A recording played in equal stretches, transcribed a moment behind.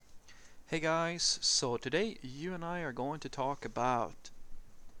Hey guys, so today you and I are going to talk about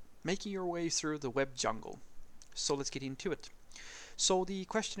making your way through the web jungle. So let's get into it. So the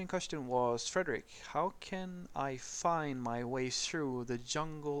question in question was, Frederick, how can I find my way through the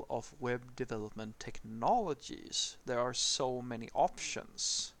jungle of web development technologies? There are so many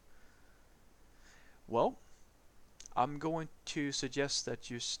options. Well, I'm going to suggest that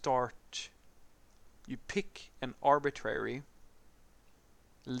you pick an arbitrary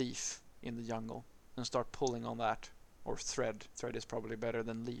leaf in the jungle and start pulling on that. Or thread. Thread is probably better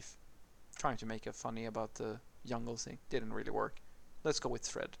than leaf. Trying to make a funny about the jungle thing. Didn't really work. Let's go with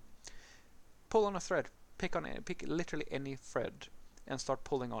thread. Pull on a thread. Pick literally any thread and start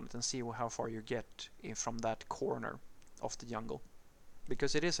pulling on it and see how far you get from that corner of the jungle.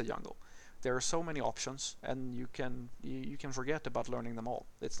 Because it is a jungle. There are so many options, and you can forget about learning them all.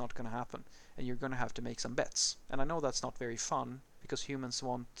 It's not going to happen, and you're going to have to make some bets. And I know that's not very fun because humans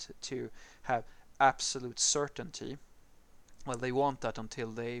want to have absolute certainty. Well, they want that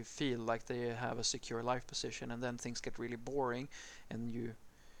until they feel like they have a secure life position, and then things get really boring, and you,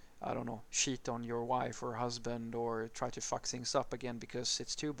 I don't know, cheat on your wife or husband or try to fuck things up again because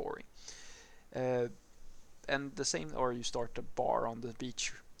it's too boring. Uh, and the same, or you start a bar on the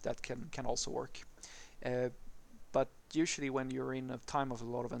beach. That can also work. Uh, but usually, when you're in a time of a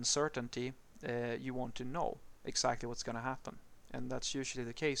lot of uncertainty, you want to know exactly what's going to happen, and that's usually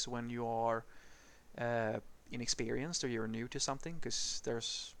the case when you are uh, inexperienced or you're new to something, because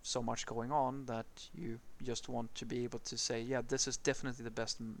there's so much going on that you just want to be able to say, yeah, this is definitely the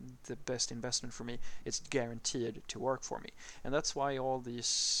best investment for me. It's guaranteed to work for me. And that's why all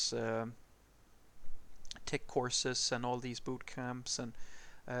these tech courses and all these boot camps and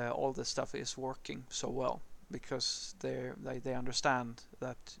all this stuff is working so well, because they understand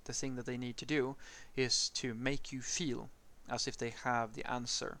that the thing that they need to do is to make you feel as if they have the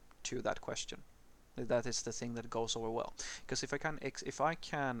answer to that question. That is the thing that goes over well. Because if I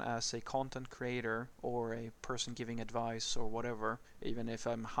can as a content creator or a person giving advice or whatever, even if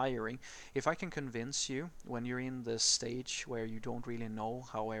I'm hiring, if I can convince you when you're in this stage where you don't really know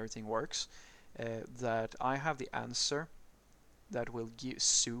how everything works, that I have the answer that will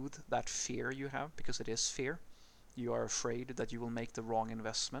soothe that fear you have, because it is fear. You are afraid that you will make the wrong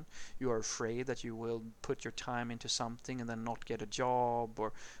investment. You are afraid that you will put your time into something and then not get a job,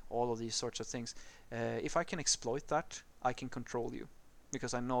 or all of these sorts of things. If I can exploit that, I can control you,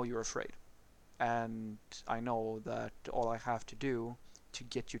 because I know you're afraid. And I know that all I have to do to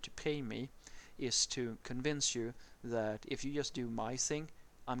get you to pay me is to convince you that if you just do my thing,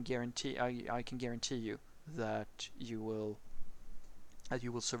 I can guarantee you that you will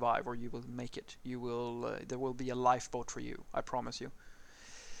survive, or you will make it. There will be a lifeboat for you. I promise you.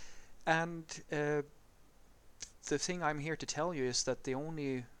 And the thing I'm here to tell you is that the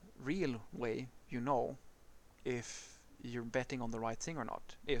only real way you know if you're betting on the right thing or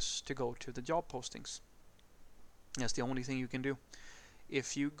not is to go to the job postings. That's the only thing you can do.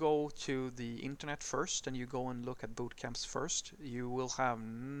 If you go to the internet first and you go and look at boot camps first, you will have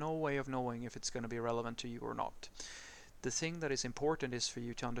no way of knowing if it's going to be relevant to you or not. The thing that is important is for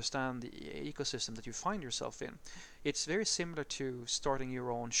you to understand the ecosystem that you find yourself in. It's very similar to starting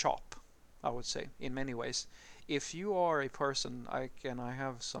your own shop, I would say, in many ways. If you are a person, I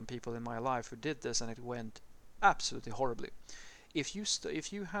have some people in my life who did this and it went absolutely horribly. If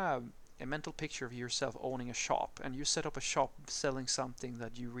you have a mental picture of yourself owning a shop and you set up a shop selling something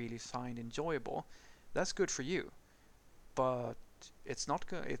that you really find enjoyable, that's good for you. But it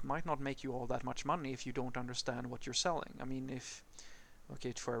might not make you all that much money if you don't understand what you're selling. I mean, if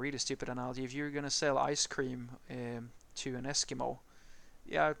okay, for a really stupid analogy, if you're gonna sell ice cream to an Eskimo,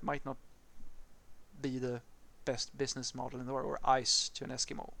 yeah, it might not be the best business model in the world, or ice to an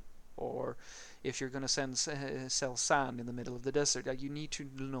Eskimo. Or if you're going to sell sand in the middle of the desert, you need to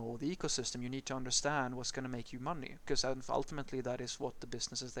know the ecosystem. You need to understand what's going to make you money, because ultimately that is what the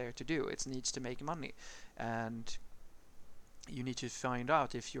business is there to do. It needs to make money, and you need to find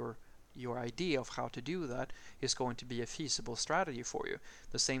out if your idea of how to do that is going to be a feasible strategy for you.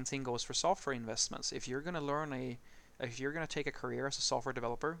 The same thing goes for software investments. If you're going to take a career as a software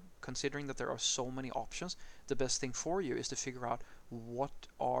developer, considering that there are so many options, the best thing for you is to figure out what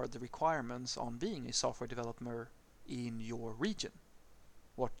are the requirements on being a software developer in your region.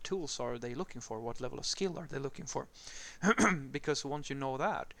 What tools are they looking for? What level of skill are they looking for? Because once you know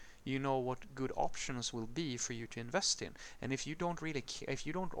that, you know what good options will be for you to invest in. And if you don't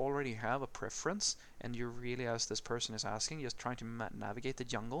already have a preference, and you're really, as this person is asking, just trying to navigate the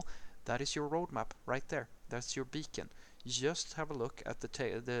jungle, that is your roadmap right there. That's your beacon. Just have a look at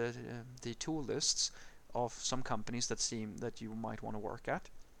the tool lists of some companies that seem that you might want to work at,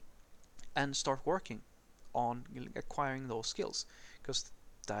 and start working on acquiring those skills, because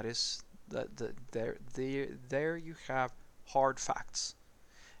that is there you have hard facts.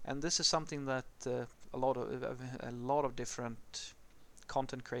 And this is something that a lot of different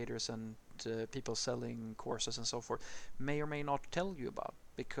content creators and people selling courses and so forth may or may not tell you about,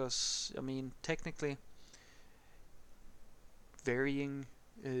 because I mean technically varying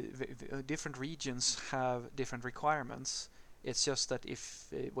different regions have different requirements. It's just that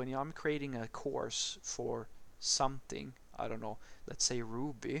if when I'm creating a course for something, I don't know, let's say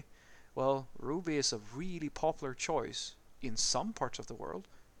Ruby, well, Ruby is a really popular choice in some parts of the world,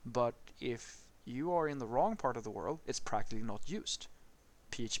 but if you are in the wrong part of the world, it's practically not used.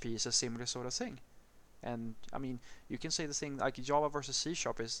 PHP is a similar sort of thing. And I mean, you can say the thing like Java versus C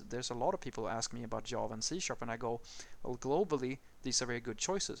Sharp is, there's a lot of people who ask me about Java and C Sharp, and I go, well, globally, these are very good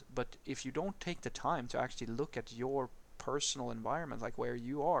choices. But if you don't take the time to actually look at your personal environment, like where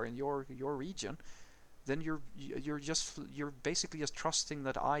you are in your region, then you're basically just trusting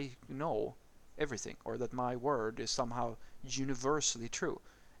that I know everything, or that my word is somehow universally true.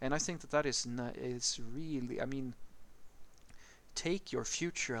 And I think that is really, I mean, take your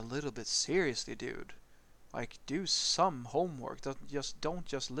future a little bit seriously, dude. Like, do some homework. Don't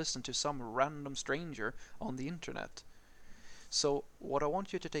just listen to some random stranger on the internet. So what I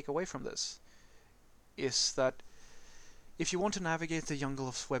want you to take away from this is that if you want to navigate the jungle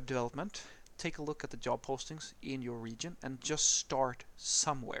of web development, take a look at the job postings in your region and just start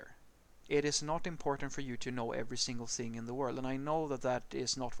somewhere. It is not important for you to know every single thing in the world, and I know that that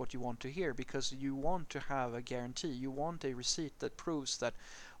is not what you want to hear, because you want to have a guarantee. You want a receipt that proves that,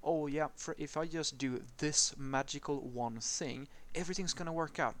 oh yeah, if I just do this magical one thing, everything's going to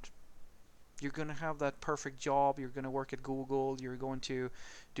work out. You're going to have that perfect job, you're going to work at Google, you're going to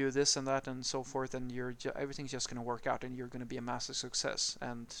do this and that and so forth, and everything's just going to work out and you're going to be a massive success.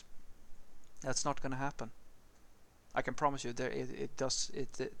 And that's not going to happen. I can promise you that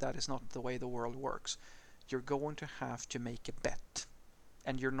that is not the way the world works. You're going to have to make a bet,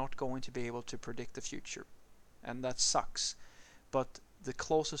 and you're not going to be able to predict the future, and that sucks. But the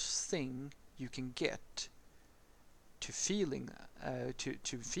closest thing you can get to feeling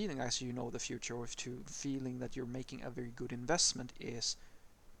to feeling as you know the future, or to feeling that you're making a very good investment, is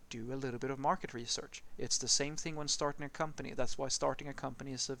do a little bit of market research. It's the same thing when starting a company. That's why starting a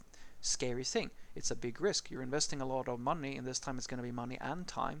company is a scary thing. It's a big risk. You're investing a lot of money, and this time it's going to be money and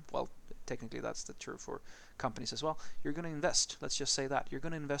time. Well, technically that's true for companies as well. You're going to invest. Let's just say that. You're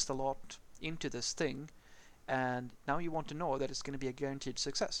going to invest a lot into this thing, and now you want to know that it's going to be a guaranteed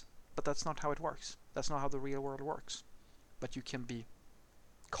success. But that's not how it works. That's not how the real world works. But you can be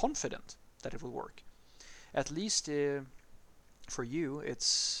confident that it will work. At least for you,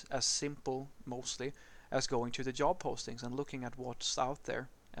 it's as simple, mostly, as going to the job postings and looking at what's out there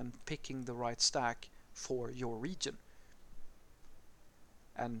and picking the right stack for your region.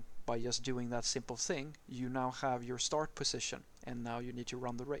 And by just doing that simple thing, you now have your start position, and now you need to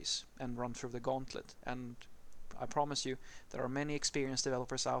run the race and run through the gauntlet. And I promise you, there are many experienced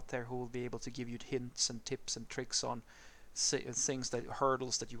developers out there who will be able to give you hints and tips and tricks on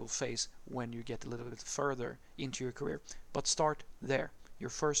hurdles that you will face when you get a little bit further into your career. But start there. Your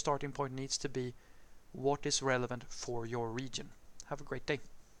first starting point needs to be what is relevant for your region. Have a great day.